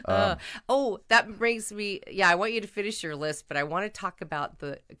 That brings me. Yeah, I want you to finish your list, but I want to talk about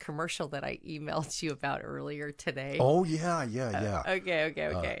the commercial that I emailed you about earlier today. Oh yeah.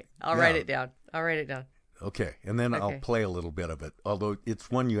 Okay. I'll write it down. Okay, and then I'll play a little bit of it. Although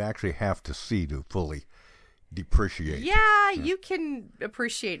it's one you actually have to see to fully depreciate. Yeah, you can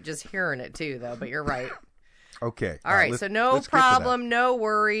appreciate just hearing it too, though. But you're right. Okay. All right. So no problem, no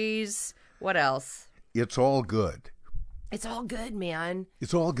worries. What else? It's all good. It's all good, man.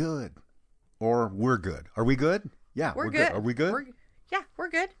 It's all good. Or we're good. Are we good? Yeah, we're good. Are we good? We're good. Yeah, we're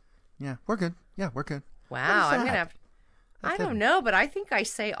good. Yeah, we're good. Wow, I'm gonna have. I don't know, but I think I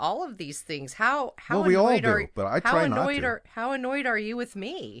say all of these things. How we all do, but I try not to. How annoyed are you with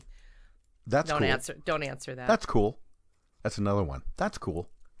me? Don't answer that. That's cool. That's another one. That's cool.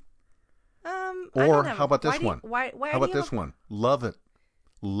 Or how about this one? How about this one? Love it.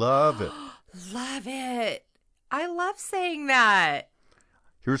 Love it. Love it. I love saying that.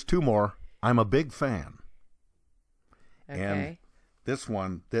 Here's two more. I'm a big fan. Okay. And this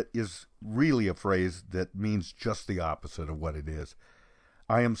one that is really a phrase that means just the opposite of what it is.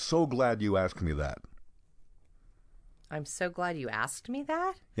 I am so glad you asked me that. I'm so glad you asked me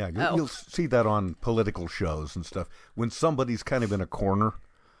that? Yeah, you'll see that on political shows and stuff. When somebody's kind of in a corner.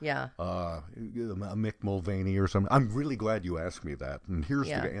 Yeah. A Mick Mulvaney or something. I'm really glad you asked me that. And here's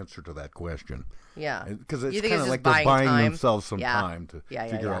the answer to that question. Yeah. Because it's kind of like they're buying themselves some time to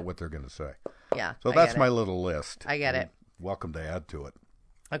figure out what they're going to say. Yeah. So that's my little list. I get it. Welcome to add to it.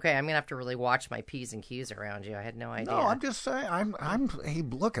 Okay, I'm gonna have to really watch my P's and Q's around you. I had no idea. No, I'm just saying. Hey,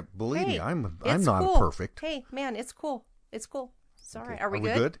 believe me, I'm not cool. perfect. Hey, man, it's cool. It's cool. It's all right. Are we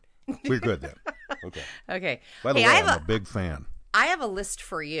good? We're good then. Okay. Okay. By the way, I'm a big fan. I have a list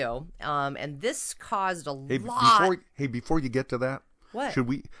for you, and this caused a lot. Before you get to that, what should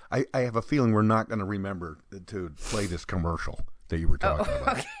we? I have a feeling we're not going to remember to play this commercial that you were talking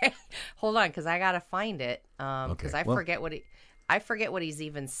about. Okay, hold on, because I gotta find it. Because I forget what he's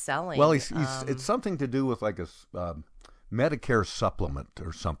even selling. Well, it's something to do with like a Medicare supplement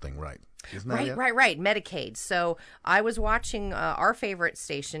or something, right? Isn't that right. Medicaid. So I was watching our favorite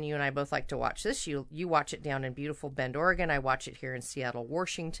station. You and I both like to watch this. You watch it down in beautiful Bend, Oregon. I watch it here in Seattle,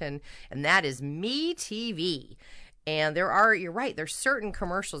 Washington, and that is MeTV. And you're right, there's certain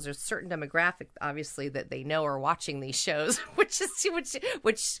commercials, there's certain demographic, obviously, that they know are watching these shows,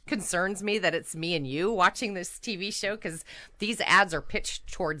 which concerns me that it's me and you watching this TV show, because these ads are pitched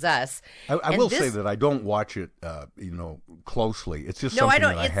towards us. I will say that I don't watch it, closely. It's just something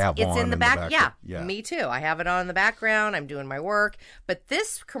that I have on in the back. Yeah, me too. I have it on in the background. I'm doing my work. But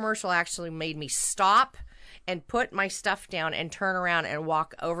this commercial actually made me stop and put my stuff down and turn around and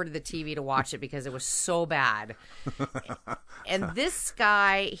walk over to the TV to watch it because it was so bad. And this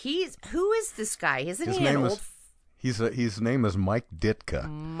guy, who is this guy? Isn't he an old? His name is Mike Ditka.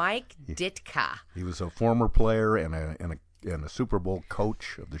 Mike Ditka. He was a former player and a Super Bowl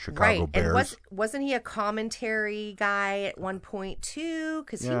coach of the Chicago Bears. And wasn't he a commentary guy at one point too?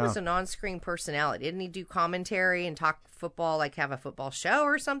 Because he was an on-screen personality. Didn't he do commentary and talk football, like have a football show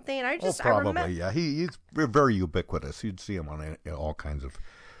or something? Probably, yeah. He's very ubiquitous. You'd see him on all kinds of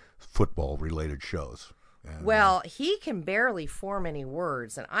football-related shows. And, well, he can barely form any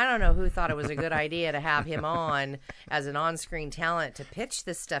words, and I don't know who thought it was a good idea to have him on as an on-screen talent to pitch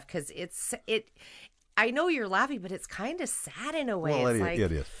this stuff, because I know you're laughing, but it's kind of sad in a way. Well,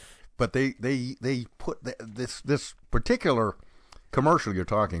 it is. But they put this particular commercial you're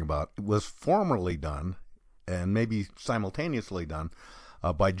talking about was formerly done, and maybe simultaneously done,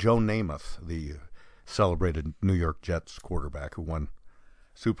 by Joe Namath, the celebrated New York Jets quarterback who won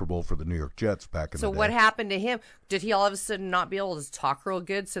Super Bowl for the New York Jets back in the day. So what happened to him? Did he all of a sudden not be able to talk real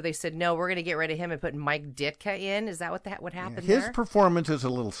good? So they said, no, we're going to get rid of him and put Mike Ditka in? Is that what happened His there? performance is a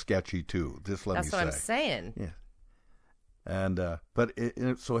little sketchy, too. That's what I'm saying. Yeah. And,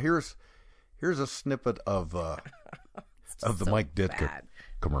 so here's a snippet of the Mike Ditka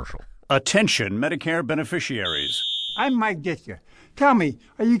commercial. Attention, Medicare beneficiaries. I'm Mike Ditka. Tell me,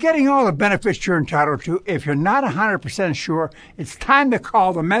 are you getting all the benefits you're entitled to? If you're not 100% sure, it's time to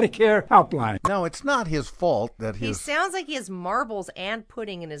call the Medicare helpline. No, it's not his fault that He sounds like he has marbles and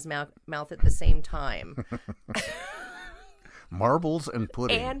pudding in his mouth at the same time. Marbles and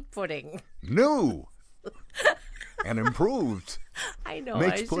pudding. And pudding. New. And improved. I know.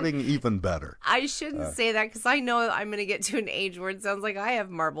 Makes pudding even better. I shouldn't say that because I know I'm going to get to an age where it sounds like I have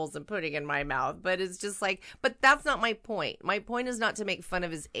marbles and pudding in my mouth. But it's just like, but that's not my point. My point is not to make fun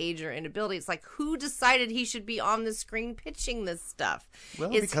of his age or inability. It's like, who decided he should be on the screen pitching this stuff? Well,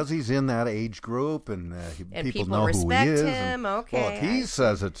 because he's in that age group and people know respect who he is. Him. Okay. Well, if he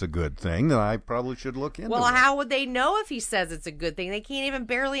says it's a good thing, then I probably should look into it. Well, how would they know if he says it's a good thing? They can't even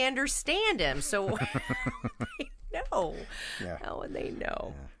barely understand him. So... No. Yeah. How would they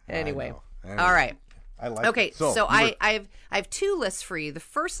know? Yeah, anyway. All right. I like okay, it. So I have two lists for you. The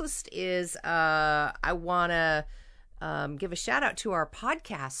first list is I want to give a shout out to our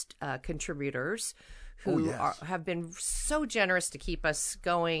podcast contributors who have been so generous to keep us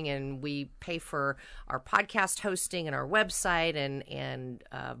going, and we pay for our podcast hosting and our website and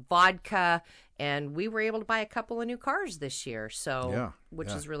vodka. And we were able to buy a couple of new cars this year,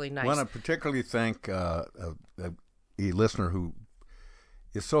 which is really nice. I want to particularly thank a listener who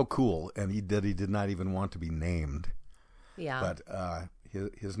is so cool, and he did not even want to be named. Yeah. But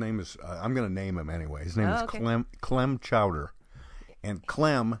his name is, I'm going to name him anyway. His name is Clem Chowder. And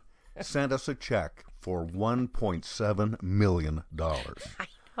Clem sent us a check for $1.7 million. I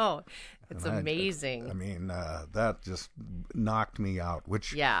know. It's amazing. I mean, that just knocked me out,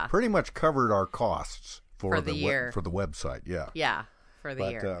 which pretty much covered our costs for the year. For the website. Yeah. Yeah, for the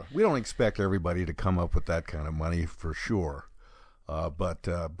year. We don't expect everybody to come up with that kind of money for sure. But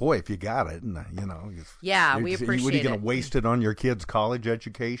boy, if you got it, and we appreciate it. What, are you going to waste it on your kids' college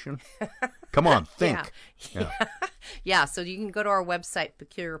education? Come on, think. Yeah, so you can go to our website,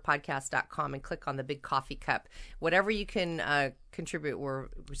 peculiarpodcast.com, and click on the big coffee cup. Whatever you can contribute, we're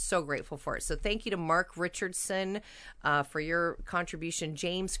so grateful for it. So thank you to Mark Richardson for your contribution.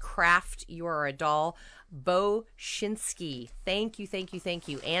 James Kraft, you are a doll. Bo Shinsky, thank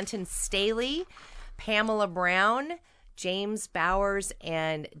you. Anton Staley, Pamela Brown, James Bowers,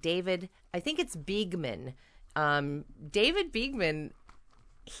 and David, I think it's Biegman. David Biegman,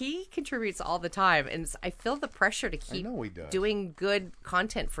 he contributes all the time, and I feel the pressure to keep doing good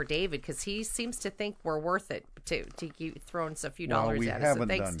content for David because he seems to think we're worth it to keep throwing a few dollars at us. So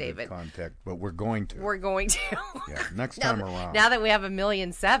thanks, David. Contact, but we're going to. We're going to. Next time around. Now that we have 1.7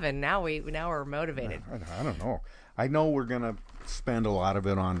 million, now we're motivated. I don't know. I know we're gonna spend a lot of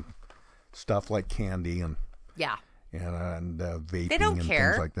it on stuff like candy and and vaping and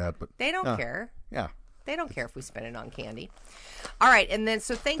things like that, but they don't care. Yeah. They don't care if we spend it on candy. All right, and then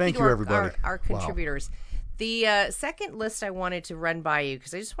so thank you to our contributors. Wow. The second list I wanted to run by you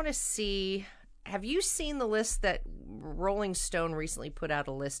because I just want to see, have you seen the list that Rolling Stone recently put out,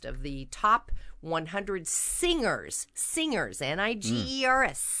 a list of the top 100 singers,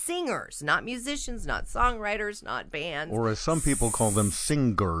 Nigers, singers, not musicians, not songwriters, not bands. Or as some people call them,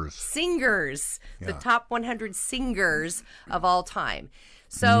 singers. The top 100 singers of all time.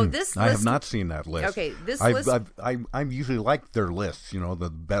 So this list, I have not seen that list. Okay, this list. I usually like their lists. The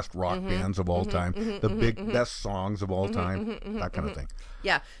best rock bands of all time, the best songs of all time, that kind of thing.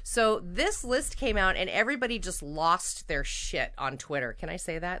 Yeah. So this list came out, and everybody just lost their shit on Twitter. Can I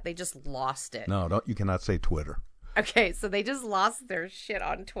say that? They just lost it. No, you cannot say Twitter. Okay, so they just lost their shit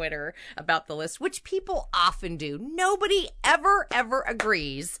on Twitter about the list, which people often do. Nobody ever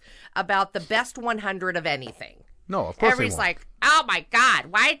agrees about the best 100 of anything. No, of course everybody's like, oh my God,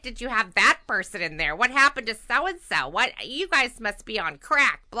 why did you have that person in there? What happened to so-and-so? What, you guys must be on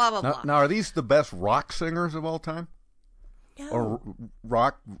crack, blah, blah, blah. Now, are these the best rock singers of all time? No. Or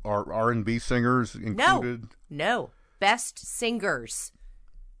rock or R&B singers included? No. Best singers.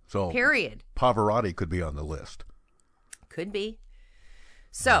 So period. Pavarotti could be on the list. Could be.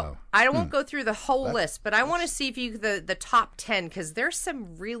 So I won't go through the whole list, but I want to see if you the top 10, because there's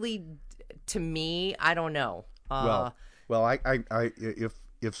some really, to me, I don't know. Well, if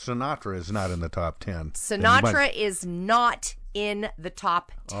Sinatra is not in the top 10, Sinatra is not in the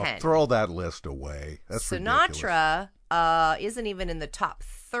top 10. Throw that list away. That's Sinatra isn't even in the top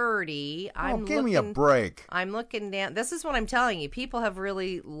 30. Give me a break. I'm looking down. This is what I'm telling you. People have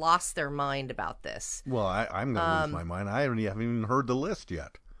really lost their mind about this. Well, I'm going to lose my mind. I haven't even heard the list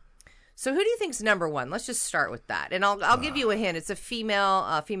yet. So who do you think's number one? Let's just start with that, and I'll give you a hint. It's a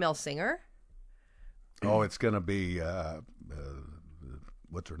female singer. Oh, it's going to be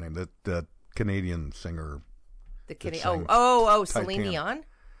what's her name? The Canadian singer. The Canadian. Celine Dion.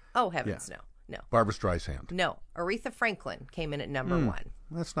 Oh heavens, no. Barbra Streisand. No, Aretha Franklin came in at number one.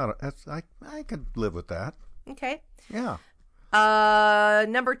 That's not. I could live with that. Okay. Yeah.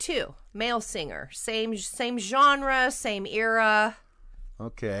 Number two, male singer, same genre, same era.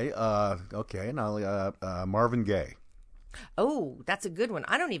 Okay. Okay. Now, Marvin Gaye. Oh, that's a good one.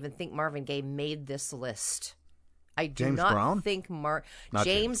 I don't even think Marvin Gaye made this list. I do James not Brown? think Not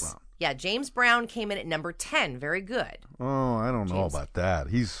James Brown. Yeah, James Brown came in at number 10. Very good. Oh, I don't know about that.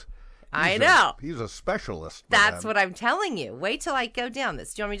 I know. He's a specialist. That's what I'm telling you. Wait till I go down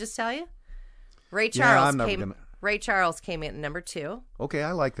this. Do you want me to just tell you? Ray Charles came in at number 2. Okay,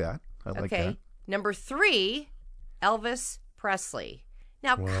 I like that. I like that. Number 3, Elvis Presley.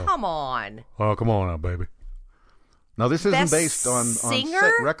 Now, come on. Oh, come on now, baby. Now, this isn't based on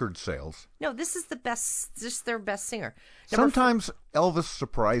record sales. No, this is just their best singer. Sometimes Elvis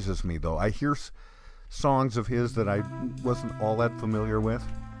surprises me, though. I hear songs of his that I wasn't all that familiar with,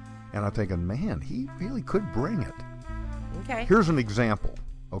 and I'm thinking, man, he really could bring it. Okay. Here's an example,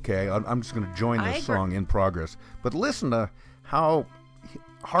 okay? I'm just going to join this song in progress, but listen to how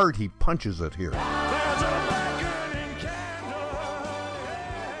hard he punches it here.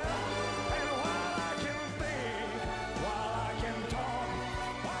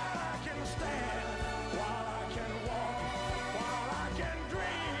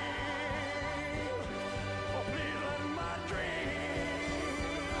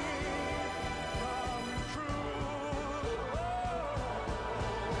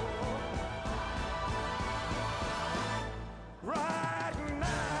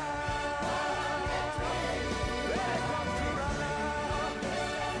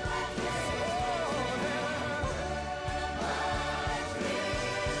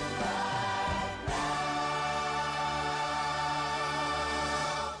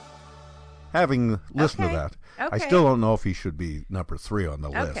 Having listened to that, I still don't know if he should be number 3 on the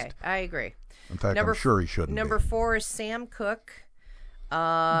list. Okay, I agree. In fact, I'm sure he shouldn't. Number 4 is Sam Cooke.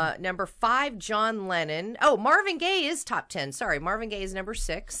 Number 5, John Lennon. Oh, Marvin Gaye is top 10. Sorry, Marvin Gaye is number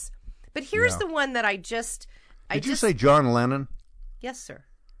 6. But here's the one that Did you say John Lennon? Yes, sir.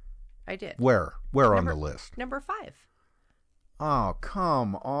 I did. Where on the list? Number 5. Oh,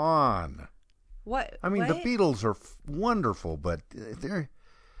 come on. What? I mean, the Beatles are wonderful, but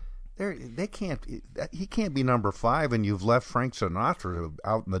they can't. He can't be number 5, and you've left Frank Sinatra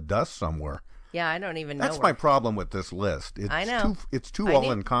out in the dust somewhere. Yeah, I don't even know. That's my problem with this list. I know. It's too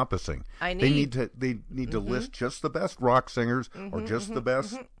all-encompassing. They need to list just the best rock singers or just the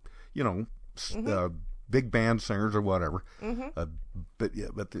best, big band singers or whatever. But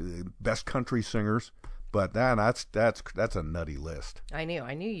the best country singers. But that's a nutty list. I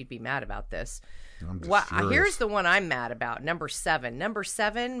knew you'd be mad about this. Here's the one I'm mad about. Number 7. Number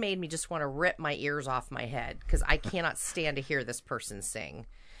 7 made me just want to rip my ears off my head because I cannot stand to hear this person sing.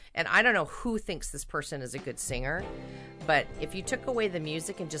 And I don't know who thinks this person is a good singer, but if you took away the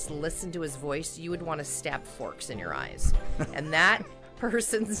music and just listened to his voice, you would want to stab forks in your eyes. And that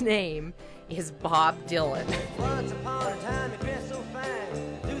person's name is Bob Dylan. Once upon a time, you dressed so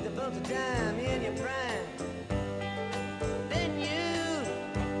fine, through the bumps of time in your prime. Then you.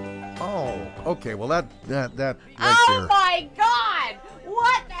 Oh, okay. Well, that right there. Oh my God!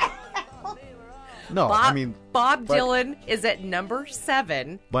 What the hell? No, Bob Dylan is at number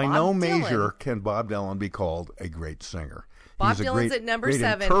 7. By no measure can Bob Dylan be called a great singer. Bob He's Dylan's at number great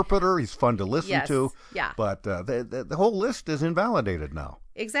 7. Interpreter. He's fun to listen to. Yeah. But the whole list is invalidated now.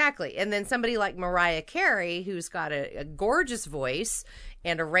 Exactly. And then somebody like Mariah Carey, who's got a gorgeous voice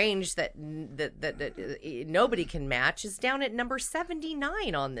and a range that nobody can match, is down at number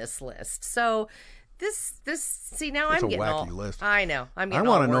 79 on this list. So now I'm getting all... It's a wacky list. I know. I'm getting I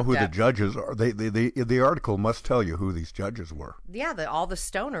want to know who the judges are. The article must tell you who these judges were. Yeah, all the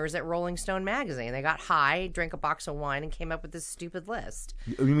stoners at Rolling Stone magazine. They got high, drank a box of wine, and came up with this stupid list.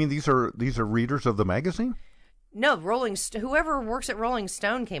 You mean these are readers of the magazine? No, whoever works at Rolling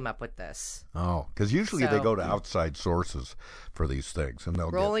Stone came up with this. Oh, because usually they go to outside sources for these things, and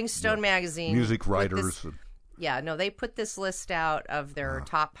they'll Rolling Stone magazine, music writers. They put this list out of their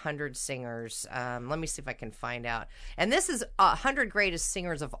top 100 singers. Let me see if I can find out. And this is 100 greatest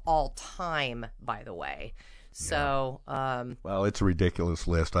singers of all time, by the way. So, well, it's a ridiculous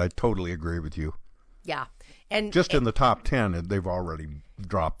list. I totally agree with you. Yeah, and just in the top 10, they've already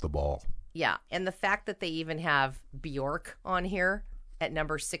dropped the ball. Yeah, and the fact that they even have Bjork on here at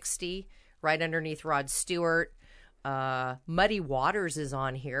number 60, right underneath Rod Stewart. Muddy Waters is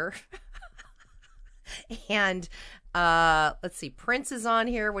on here. And let's see, Prince is on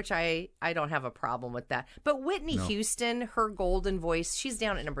here, which I don't have a problem with that. But Whitney Houston, her golden voice, she's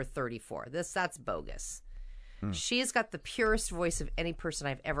down at number 34. That's bogus. She's got the purest voice of any person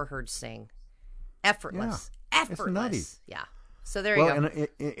I've ever heard sing. Effortless. Yeah, effortless. It's nutty. Yeah. So there you go.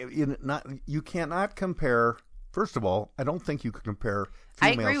 And you cannot compare. First of all, I don't think you can compare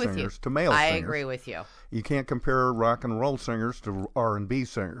female singers to male singers. I agree with you. You can't compare rock and roll singers to R&B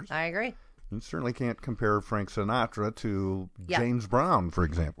singers. I agree. You certainly can't compare Frank Sinatra to James Brown, for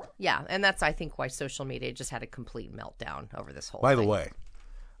example. Yeah, and that's, I think, why social media just had a complete meltdown over this whole By thing. the way,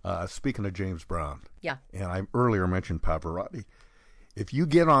 speaking of James Brown, and I earlier mentioned Pavarotti, if you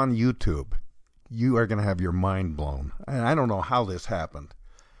get on YouTube, you are going to have your mind blown. And I don't know how this happened,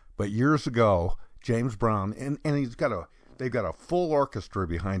 but years ago, James Brown, and they've got a full orchestra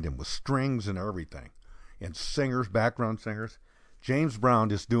behind him with strings and everything, and singers, background singers. James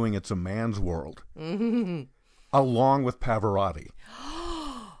Brown is doing It's a Man's World, along with Pavarotti.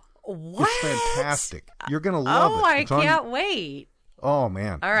 What? It's fantastic. You're going to love it. I can't wait. Oh,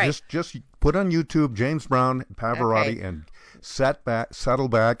 man. All right. Just put on YouTube James Brown, Pavarotti, and settle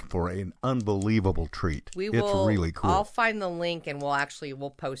back for an unbelievable treat. It's really cool. I'll find the link, and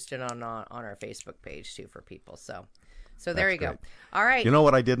we'll post it on our Facebook page, too, for people. So there you go. All right. You know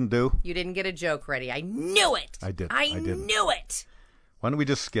what I didn't do? You didn't get a joke ready. I knew it. I did. I knew it. Why don't we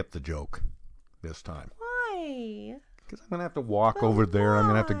just skip the joke this time? Why? Because I'm going to have to walk over there. I'm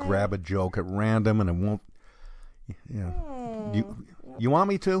going to have to grab a joke at random, and it won't. You want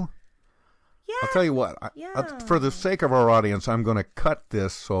me to? Yeah. I'll tell you what. For the sake of our audience, I'm going to cut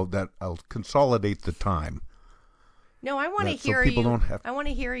this so that I'll consolidate the time. No, I want to hear you. I want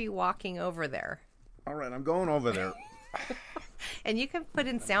to hear you walking over there. All right, I'm going over there. And you can put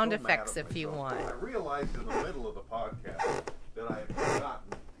in sound effects if you want. I realized in the middle of the podcast that I had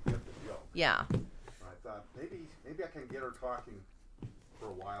forgotten to get the joke. Yeah. I thought maybe I can get her talking for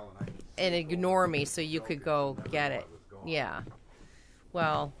a while and ignore me so you could go get it. Yeah.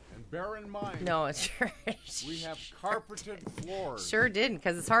 Well. And bear in mind. No, it's sure. We have carpeted floors. Sure didn't,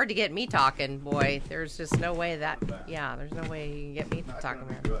 because it's hard to get me talking, boy. There's just no way there's no way you can get me talking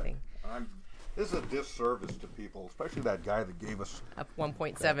about anything. This is a disservice to people, especially that guy that gave us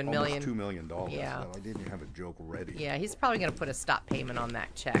 $1.7 million. Almost $2 million. Yeah. I didn't have a joke ready. Yeah, he's probably going to put a stop payment on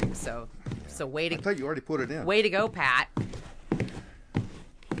that check. So way to. I thought you already put it in. Way to go, Pat.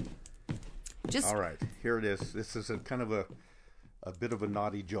 All right, here it is. This is a kind of a bit of a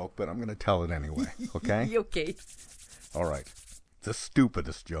naughty joke, but I'm going to tell it anyway. Okay. Okay. All right. The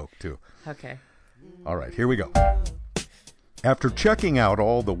stupidest joke too. Okay. All right, here we go. After checking out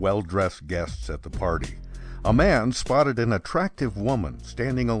all the well-dressed guests at the party, a man spotted an attractive woman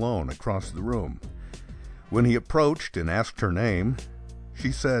standing alone across the room. When he approached and asked her name,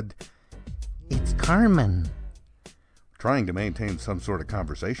 she said, "It's Carmen." Trying to maintain some sort of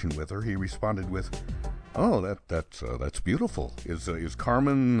conversation with her, he responded with, "Oh, that's beautiful. Is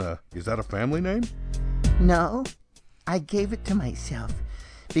Carmen, is that a family name?" No, I gave it to myself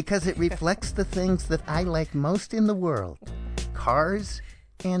because it reflects the things that I like most in the world. Cars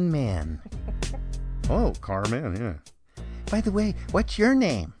and men. Oh, Carmen, yeah. By the way, what's your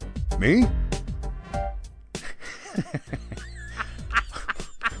name? Me?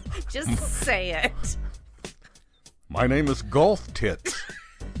 Just say it. My name is Golf Tits.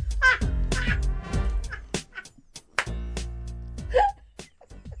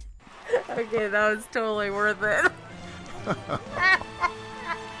 Okay, that was totally worth it.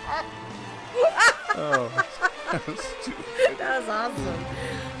 Oh, that was stupid. That was awesome.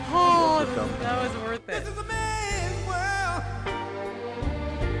 Oh, that was worth it. This is a man's world.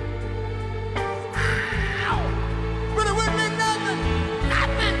 But it wouldn't be nothing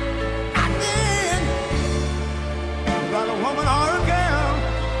about a woman or a girl.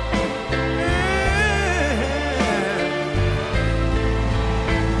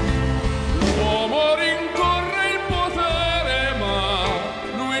 L'uomo rincorre il potere, ma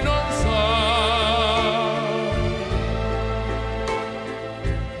lui non sa.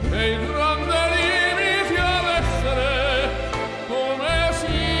 E i grandi limiti alla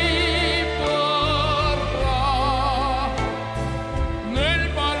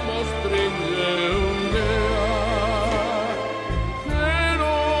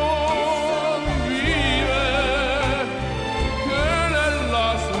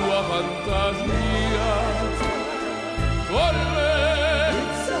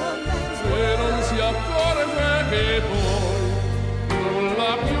che poi non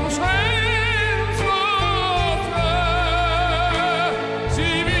l'ha più senso se si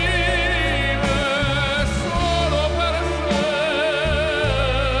vive solo per sé.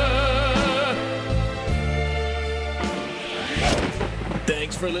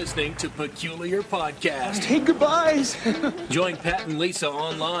 Thanks for listening to Peculiar Podcast. Hey, goodbyes. Join Pat and Lisa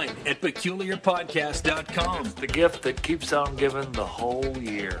online at peculiarpodcast.com. The gift that keeps on giving the whole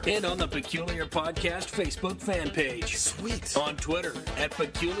year. And on the Peculiar Podcast Facebook fan page. Sweet. On Twitter at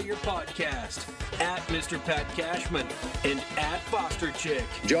Peculiar Podcast, at Mr. Pat Cashman, and at Foster Chick.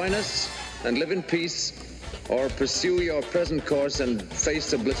 Join us and live in peace, or pursue your present course and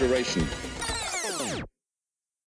face obliteration.